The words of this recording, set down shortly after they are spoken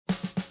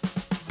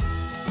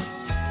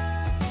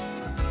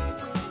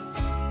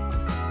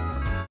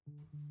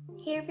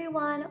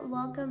everyone,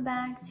 welcome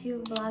back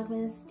to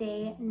Vlogmas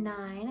Day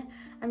 9.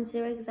 I'm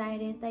so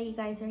excited that you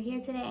guys are here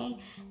today,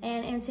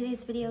 and in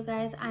today's video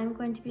guys, I'm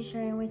going to be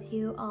sharing with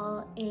you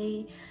all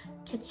a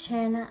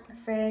kitchen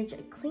fridge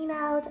clean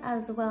out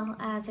as well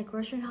as a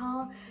grocery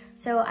haul.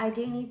 So I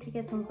do need to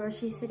get some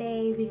groceries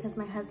today because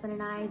my husband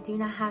and I do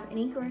not have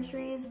any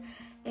groceries,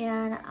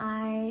 and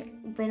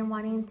I've been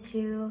wanting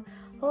to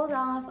hold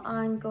off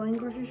on going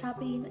grocery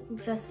shopping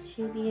just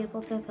to be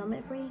able to film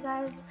it for you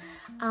guys.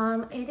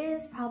 It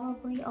is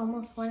probably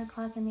almost 1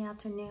 o'clock in the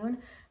afternoon.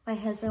 My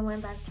husband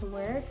went back to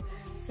work,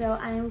 so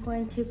I am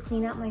going to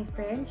clean out my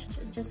fridge,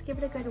 just give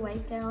it a good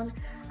wipe down.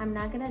 I'm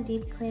not gonna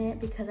deep clean it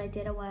because I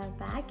did a while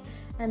back,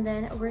 and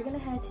then we're gonna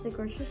head to the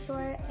grocery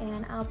store,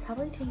 and I'll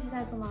probably take you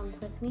guys along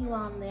with me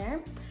while I'm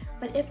there.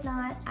 But if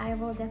not, I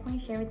will definitely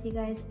share with you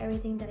guys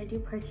everything that I do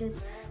purchase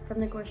from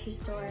the grocery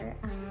store.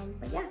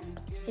 But yeah,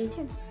 stay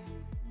tuned.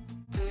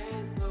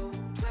 There's no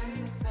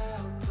place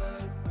else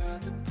I'd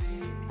rather be.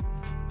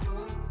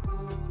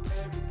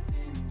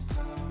 Everything's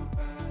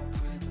alright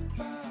with a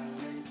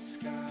violet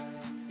sky.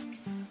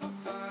 A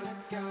violet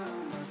sky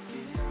must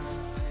be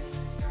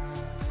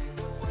guiding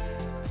the way.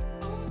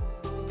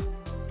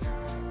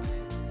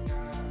 Guiding the way.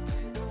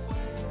 Guiding the way. Baby,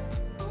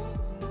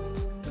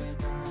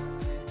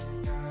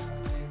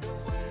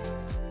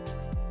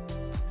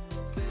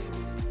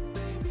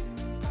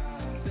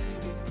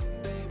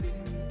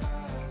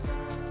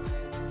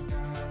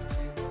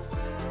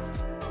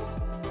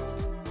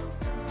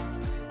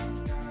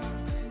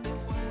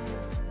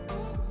 baby,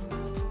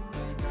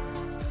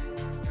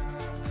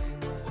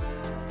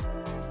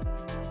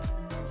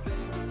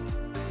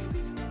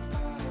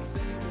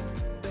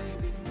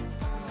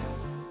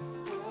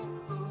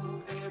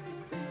 baby,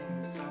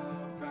 everything's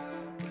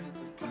alright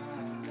with a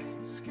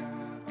violet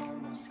sky on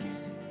my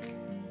skin.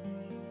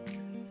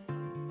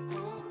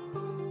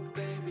 Ooh,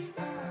 baby, I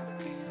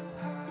feel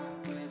high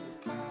with a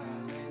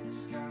violet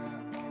sky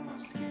on my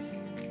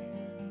skin.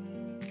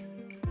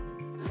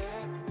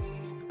 Let me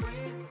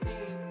breathe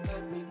deep,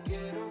 let me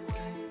get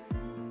away.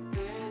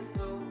 There's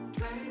no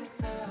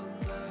place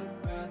else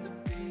I'd rather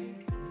be.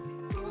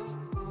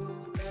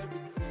 Ooh,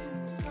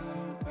 everything's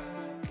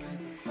alright with a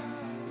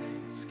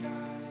violet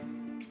sky.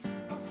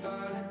 A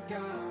violet sky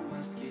on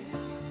my skin.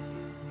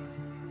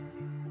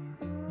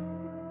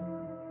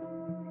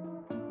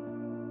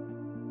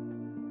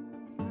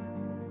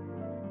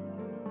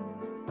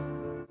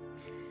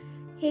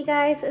 Hey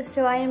guys,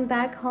 so I am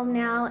back home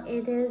now.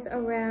 It is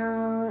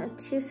around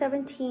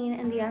 2:17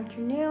 in the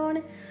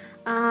afternoon,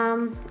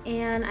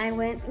 and I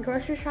went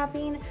grocery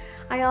shopping.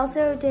 I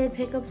also did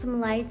pick up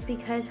some lights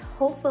because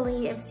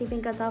hopefully if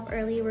Stephen gets off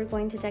early, we're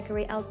going to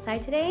decorate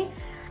outside today,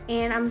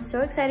 and I'm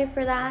so excited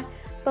for that.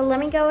 But let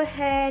me go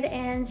ahead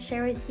and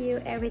share with you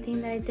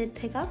everything that I did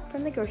pick up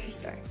from the grocery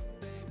store.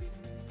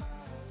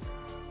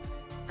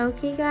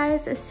 Okay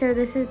guys, so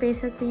this is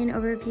basically an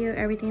overview of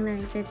everything that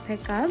I did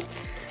pick up.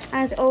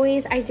 As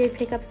always, I did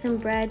pick up some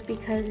bread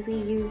because we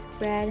use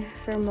bread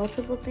for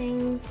multiple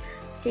things.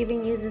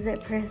 Steven uses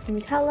it for his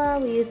Nutella,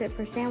 we use it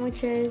for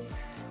sandwiches,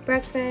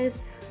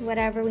 breakfast,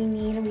 whatever we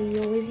need, we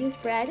always use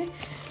bread.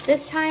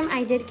 This time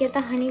I did get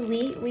the honey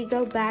wheat. We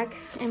go back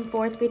and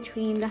forth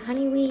between the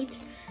honey wheat,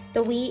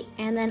 the wheat,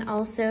 and then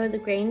also the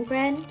grain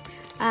bread.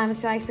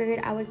 So I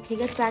figured I would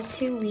take us back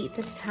to wheat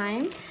this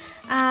time.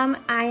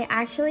 I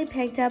actually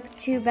picked up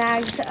 2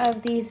 bags of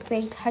these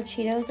baked hot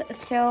Cheetos.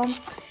 So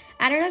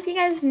I don't know if you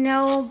guys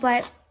know,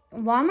 but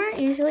Walmart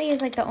usually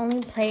is like the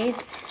only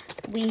place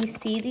we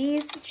see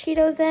these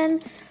Cheetos in.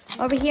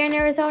 Over here in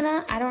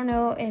Arizona, I don't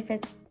know if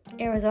it's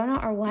Arizona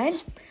or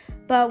what,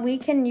 but we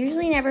can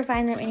usually never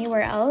find them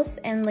anywhere else.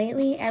 And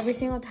lately, every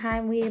single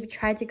time we've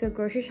tried to go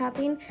grocery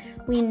shopping,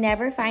 we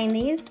never find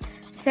these.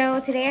 So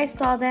today I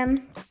saw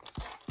them,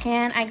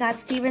 and I got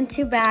Steven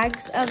 2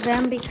 bags of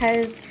them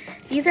because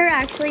these are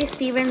actually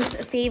Steven's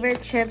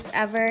favorite chips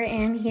ever,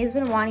 and he's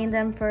been wanting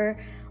them for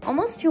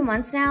almost 2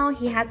 months now.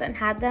 He hasn't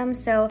had them,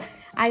 so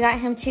I got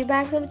him 2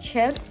 bags of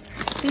chips.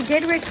 He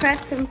did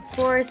request him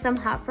for some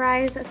hot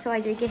fries, so I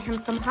did get him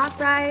some hot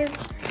fries.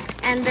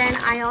 And then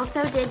I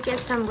also did get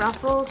some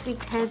Ruffles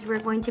because we're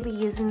going to be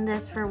using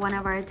this for one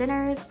of our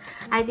dinners.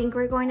 I think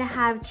we're going to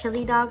have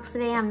chili dogs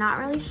today. I'm not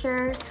really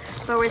sure,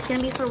 but it's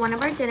going to be for one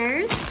of our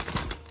dinners.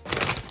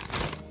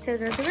 So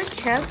those are the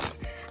chips.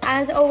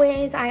 As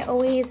always, I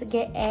always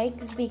get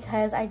eggs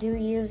because I do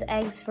use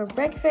eggs for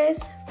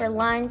breakfast, for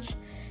lunch.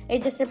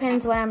 It just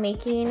depends what I'm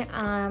making.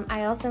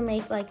 I also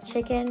make like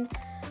chicken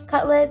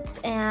cutlets,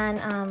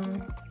 and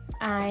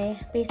I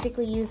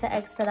basically use the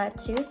eggs for that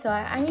too. So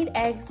I need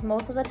eggs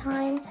most of the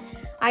time.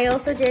 I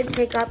also did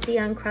pick up the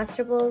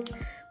Uncrustables,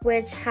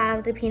 which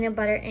have the peanut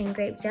butter and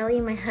grape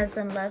jelly. My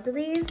husband loved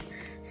these.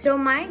 So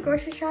my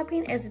grocery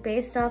shopping is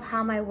based off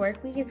how my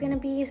work week is gonna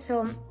be.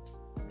 So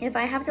if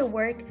I have to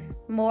work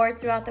more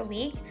throughout the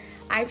week,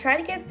 I try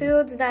to get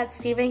foods that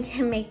Steven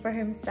can make for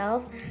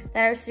himself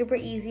that are super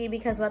easy,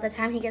 because by the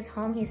time he gets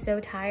home, he's so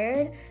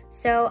tired.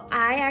 So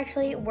I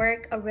actually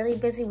work a really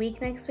busy week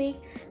next week.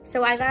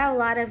 So I got a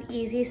lot of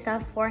easy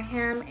stuff for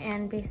him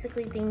and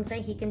basically things that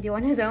he can do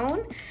on his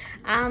own.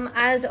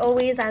 As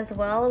always as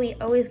well, we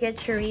always get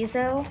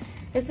chorizo.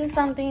 This is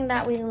something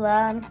that we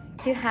love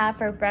to have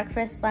for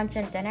breakfast, lunch,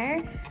 and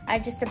dinner.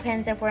 It just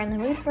depends if we're in the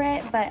mood for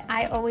it, but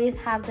I always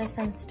have this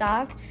in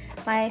stock.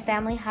 My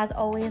family has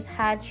always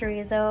had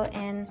chorizo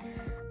in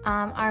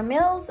our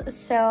meals,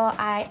 so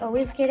I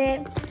always get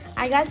it.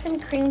 I got some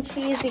cream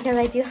cheese because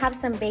I do have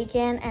some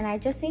bacon, and I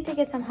just need to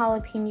get some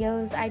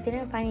jalapenos. I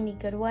didn't find any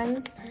good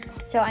ones,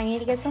 so I need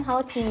to get some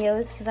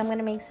jalapenos because I'm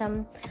gonna make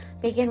some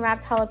bacon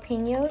wrapped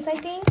jalapenos, I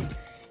think.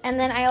 And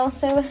then I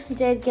also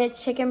did get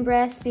chicken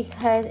breast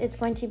because it's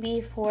going to be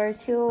for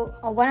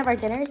one of our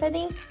dinners, I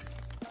think.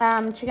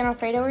 Chicken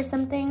Alfredo or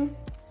something.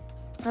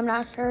 I'm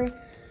not sure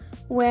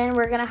when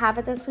we're gonna have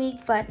it this week,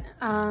 but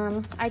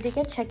I did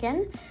get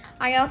chicken.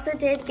 I also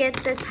did get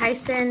the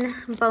Tyson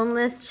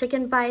boneless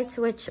chicken bites,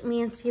 which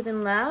me and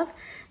Steven love.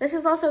 This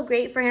is also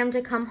great for him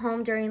to come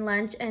home during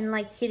lunch and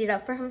like heat it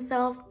up for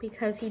himself,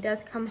 because he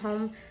does come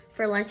home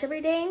for lunch every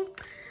day.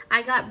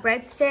 I got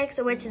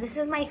breadsticks, which this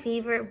is my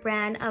favorite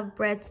brand of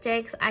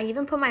breadsticks. I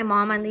even put my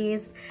mom on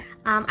these.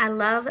 I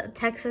love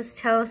Texas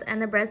toast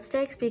and the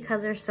breadsticks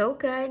because they're so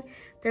good.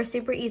 They're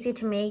super easy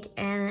to make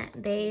and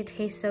they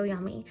taste so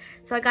yummy.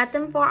 So I got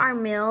them for our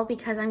meal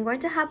because I'm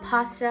going to have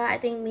pasta, I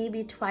think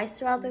maybe twice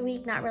throughout the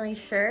week, not really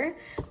sure.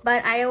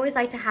 But I always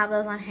like to have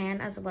those on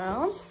hand as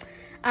well.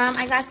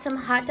 I got some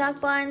hot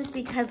dog buns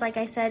because, like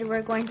I said,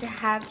 we're going to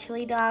have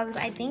chili dogs,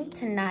 I think,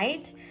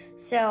 tonight.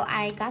 So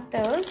I got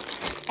those.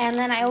 And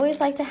then I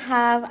always like to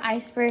have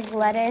iceberg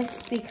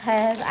lettuce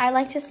because I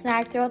like to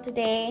snack throughout the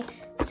day.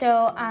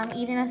 So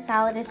eating a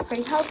salad is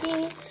pretty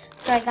healthy.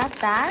 So I got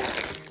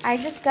that. I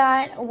just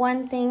got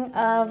one thing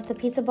of the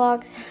pizza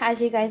box.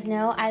 As you guys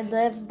know, I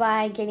live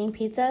by getting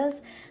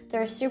pizzas.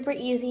 They're super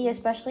easy,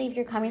 especially if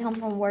you're coming home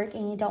from work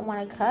and you don't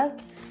want to cook.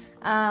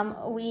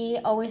 We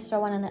always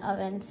throw one in the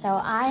oven.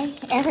 So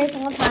every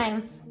single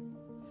time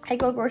I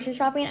go grocery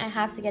shopping, I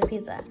have to get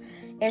pizza.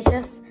 It's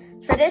just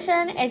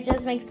tradition. It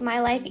just makes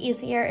my life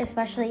easier,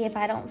 especially if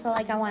I don't feel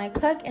like I want to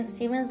cook and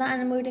Steven's not in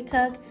the mood to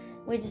cook.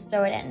 We just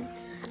throw it in.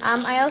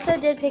 I also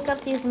did pick up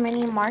these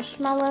mini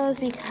marshmallows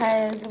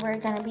because we're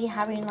going to be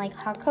having like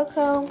hot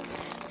cocoa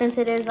since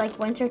it is like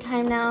winter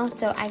time now.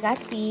 So I got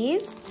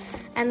these.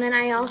 And then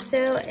I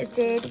also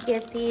did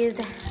get these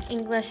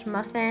English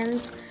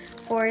muffins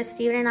for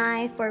Steven and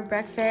I for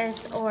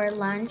breakfast or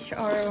lunch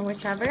or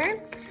whichever.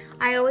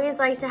 I always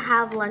like to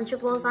have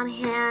Lunchables on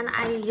hand.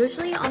 I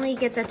usually only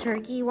get the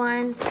turkey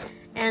one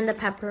and the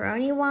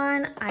pepperoni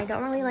one. I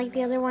don't really like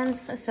the other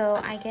ones, so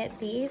I get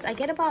these. I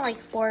get about like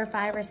 4 or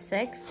 5 or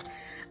 6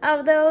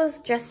 of those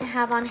just to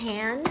have on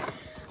hand.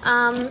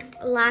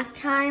 Last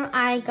time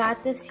I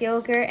got this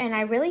yogurt and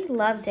I really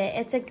loved it.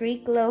 It's a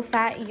Greek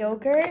low-fat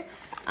yogurt.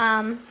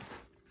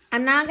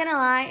 I'm not gonna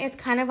lie, it's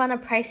kind of on the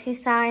pricey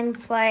side,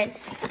 but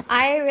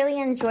I really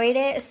enjoyed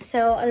it.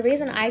 So the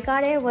reason I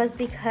got it was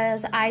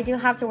because I do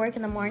have to work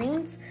in the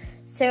mornings.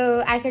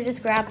 So I could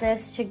just grab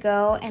this to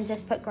go and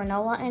just put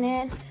granola in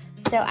it.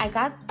 So I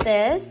got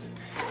this.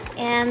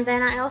 And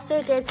then I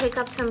also did pick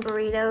up some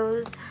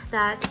burritos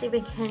that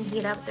Steven can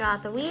heat up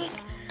throughout the week.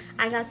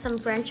 I got some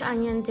French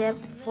onion dip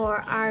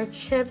for our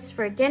chips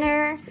for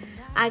dinner.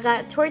 I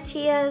got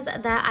tortillas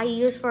that I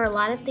use for a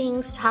lot of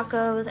things,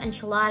 tacos,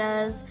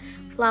 enchiladas,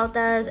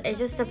 flautas. It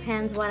just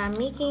depends what I'm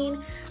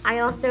making. I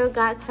also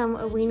got some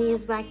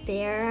weenies back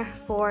there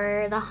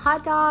for the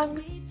hot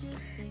dogs.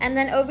 And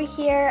then over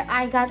here,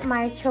 I got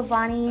my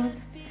Chobani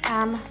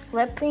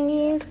flip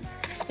thingies.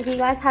 If you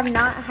guys have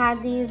not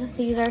had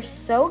these are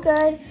so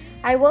good.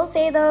 I will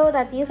say though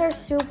that these are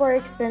super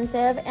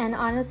expensive, and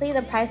honestly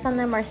the price on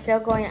them are still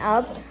going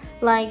up.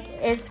 Like,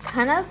 it's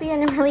kind of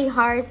being really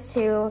hard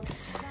to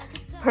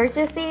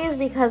purchase these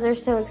because they're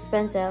so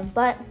expensive,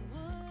 but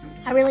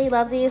I really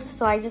love these,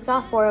 so I just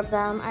got 4 of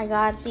them. I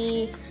got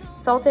the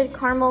salted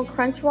caramel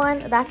crunch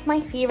one. That's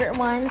my favorite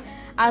one,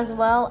 as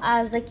well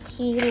as the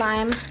key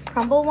lime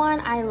crumble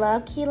one. I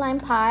love key lime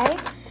pie.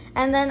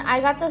 And then I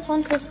got this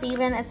one for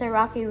Steven. It's a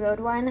Rocky Road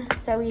one,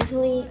 so we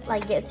usually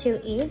like get 2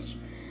 each.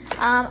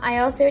 I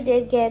also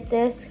did get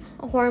this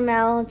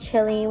Hormel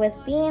chili with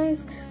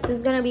beans. This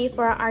is gonna be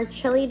for our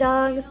chili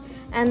dogs.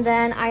 And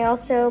then I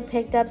also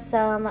picked up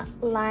some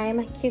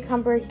lime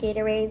cucumber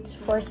Gatorades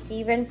for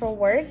Steven for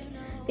work,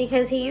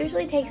 because he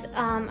usually takes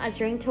a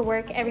drink to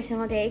work every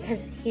single day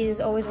because he's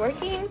always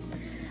working.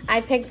 I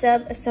picked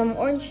up some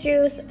orange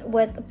juice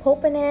with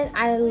pulp in it.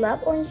 I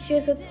love orange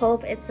juice with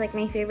pulp. It's like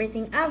my favorite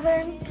thing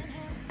ever.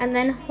 And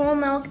then whole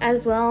milk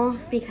as well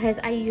because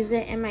I use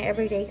it in my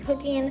everyday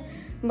cooking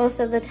most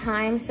of the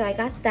time, so I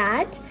got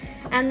that.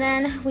 And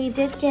then we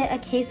did get a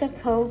case of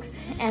Cokes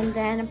and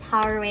then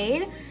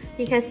Powerade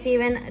because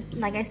Steven,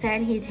 like I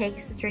said, he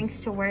takes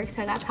drinks to work,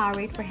 so I got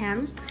Powerade for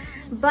him.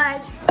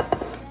 But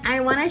I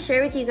want to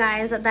share with you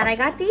guys that I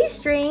got these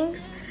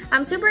drinks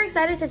I'm super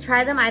excited to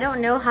try them. I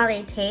don't know how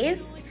they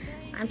taste.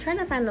 I'm trying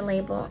to find the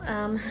label.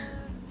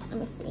 Let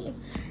me see.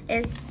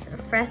 It's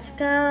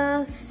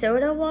Fresca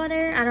soda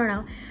water. I don't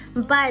know.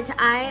 But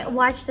I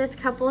watched this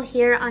couple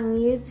here on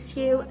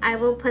YouTube. I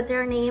will put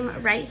their name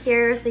right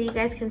here so you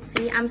guys can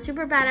see. I'm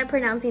super bad at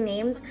pronouncing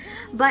names,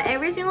 but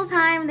every single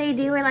time they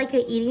do like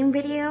an eating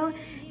video,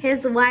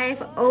 his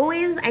wife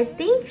always, I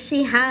think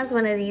she has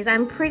one of these.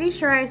 I'm pretty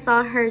sure I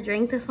saw her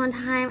drink this one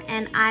time,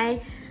 and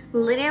I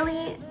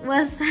literally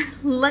was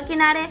looking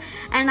at it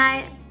and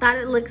I thought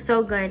it looked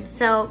so good.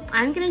 So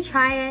I'm gonna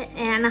try it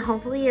and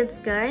hopefully it's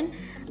good.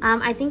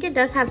 I think it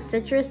does have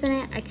citrus in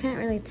it. I couldn't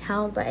really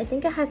tell, but I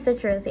think it has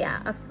citrus.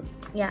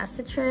 Yeah,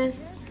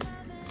 citrus,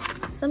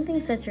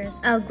 something citrus.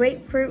 Oh,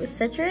 grapefruit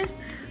citrus.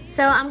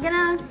 So I'm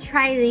gonna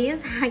try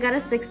these. I got a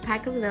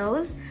 6-pack of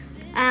those.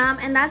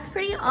 And that's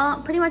pretty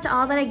much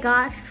all that I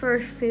got for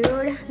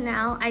food.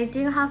 Now I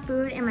do have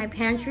food in my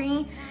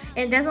pantry.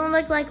 It doesn't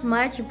look like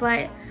much,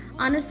 but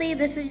honestly,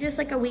 this is just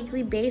like a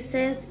weekly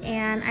basis,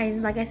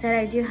 and like I said,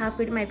 I do have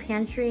food in my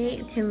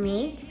pantry to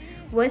make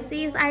with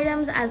these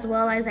items, as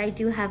well as I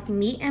do have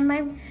meat in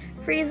my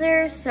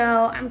freezer.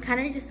 So I'm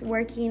kind of just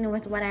working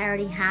with what I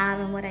already have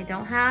and what I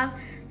don't have.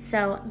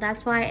 So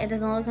that's why it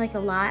doesn't look like a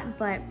lot,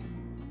 but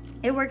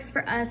it works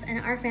for us and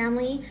our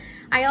family.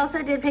 I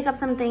also did pick up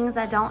some things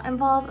that don't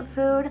involve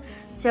food.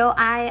 So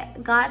I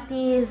got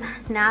these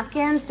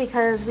napkins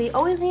because we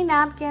always need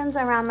napkins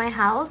around my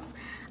house.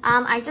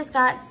 I just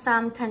got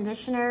some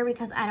conditioner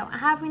because I don't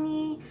have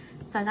any,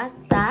 so I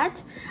got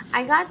that.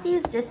 I got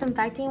these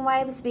disinfecting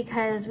wipes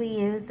because we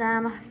use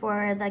them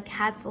for the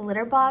cat's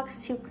litter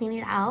box to clean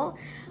it out.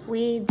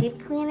 We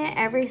deep clean it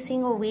every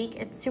single week.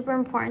 It's super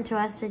important to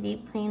us to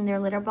deep clean their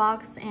litter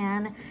box,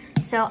 and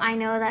so I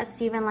know that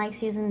Steven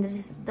likes using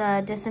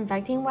the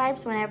disinfecting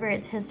wipes whenever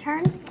it's his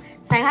turn.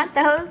 So I got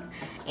those,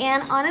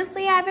 and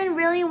honestly, I've been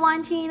really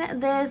wanting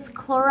this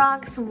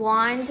Clorox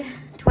wand,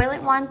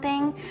 toilet wand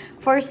thing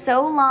for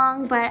so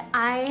long, but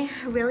I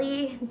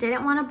really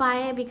didn't want to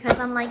buy it because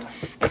I'm like,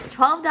 it's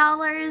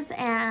 $12,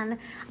 and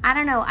I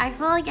don't know, I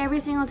feel like every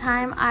single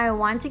time I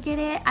want to get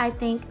it, I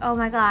think, oh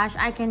my gosh,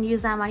 I can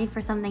use that money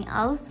for something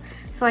else.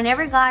 So I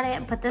never got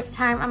it, but this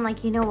time I'm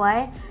like, you know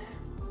what?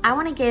 I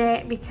want to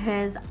get it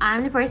because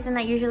I'm the person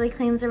that usually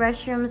cleans the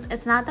restrooms.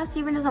 It's not that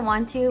Steven doesn't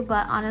want to,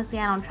 but honestly,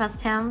 I don't trust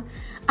him.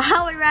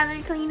 I would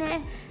rather clean it,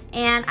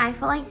 and I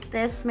feel like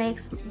this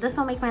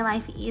will make my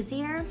life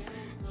easier.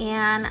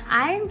 And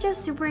I'm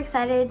just super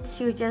excited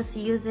to just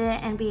use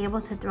it and be able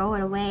to throw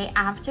it away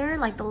after,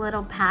 like the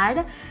little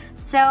pad.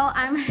 So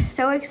I'm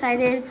so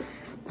excited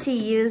to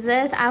use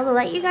this. I will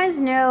let you guys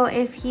know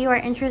if you are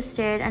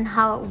interested in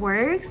how it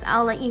works.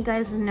 I'll let you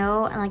guys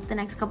know in like the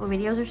next couple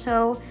videos or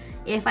so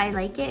if I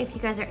like it. If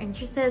you guys are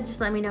interested,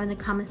 just let me know in the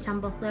comments down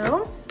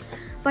below.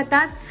 But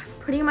that's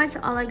pretty much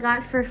all I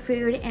got for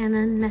food and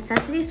the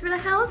necessities for the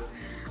house.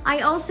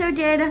 I also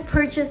did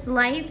purchase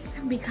lights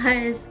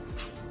because,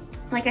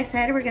 like I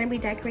said, we're gonna be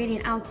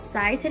decorating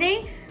outside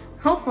today,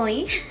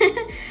 hopefully.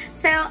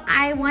 So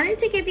I wanted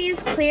to get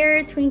these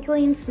clear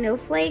twinkling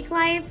snowflake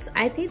lights.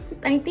 I think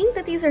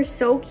that these are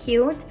so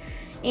cute,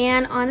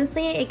 and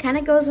honestly, it kind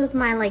of goes with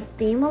my like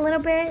theme a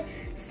little bit.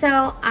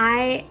 So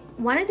I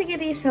wanted to get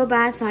these so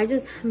bad, so I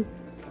just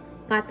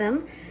got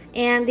them,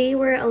 and they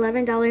were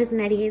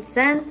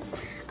 $11.98.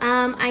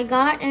 I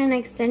got an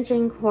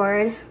extension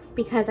cord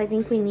because I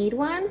think we need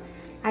one.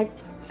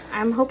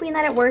 I'm hoping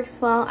that it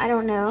works well. I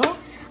don't know.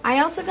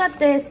 I also got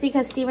this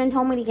because Steven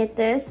told me to get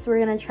this. We're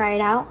gonna try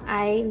it out.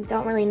 I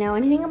don't really know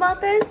anything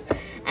about this.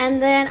 And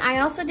then I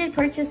also did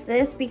purchase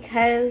this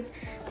because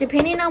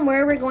depending on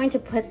where we're going to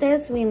put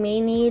this, we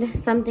may need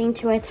something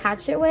to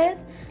attach it with.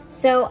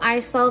 So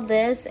I saw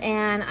this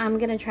and I'm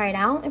gonna try it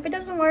out. If it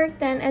doesn't work,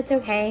 then it's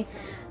okay.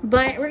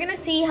 But we're gonna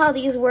see how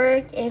these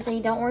work. If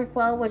they don't work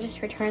well, we'll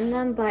just return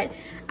them. But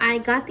I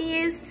got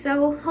these,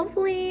 so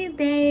hopefully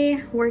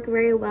they work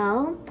very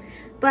well.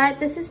 But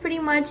this is pretty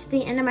much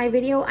the end of my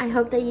video. I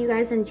hope that you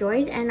guys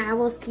enjoyed, and I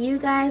will see you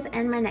guys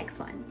in my next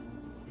one.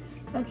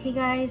 Okay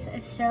guys,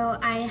 so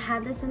I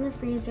had this in the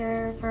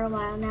freezer for a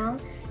while now.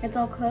 It's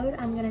all cold.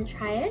 I'm gonna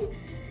try it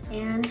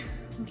and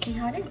we'll see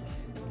how it is.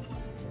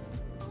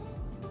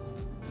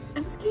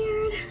 I'm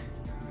scared.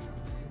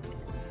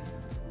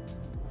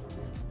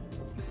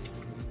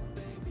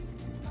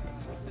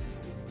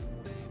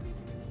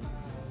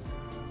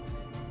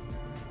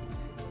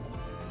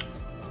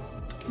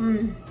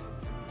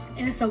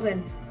 It is so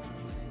good.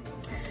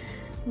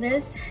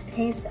 This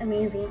tastes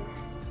amazing.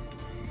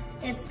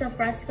 It's the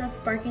Fresca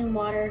sparkling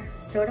water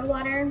soda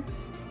water.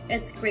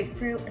 It's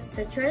grapefruit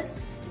citrus.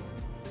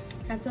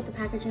 That's what the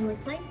packaging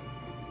looks like.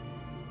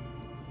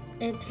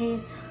 It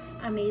tastes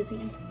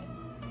amazing.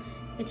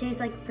 It tastes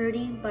like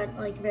fruity, but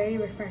like very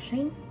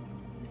refreshing.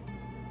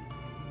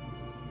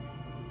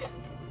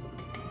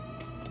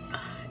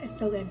 It's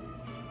so good.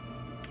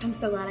 I'm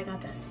so glad I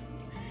got this.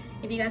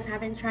 If you guys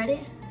haven't tried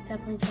it,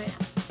 definitely try it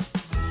out.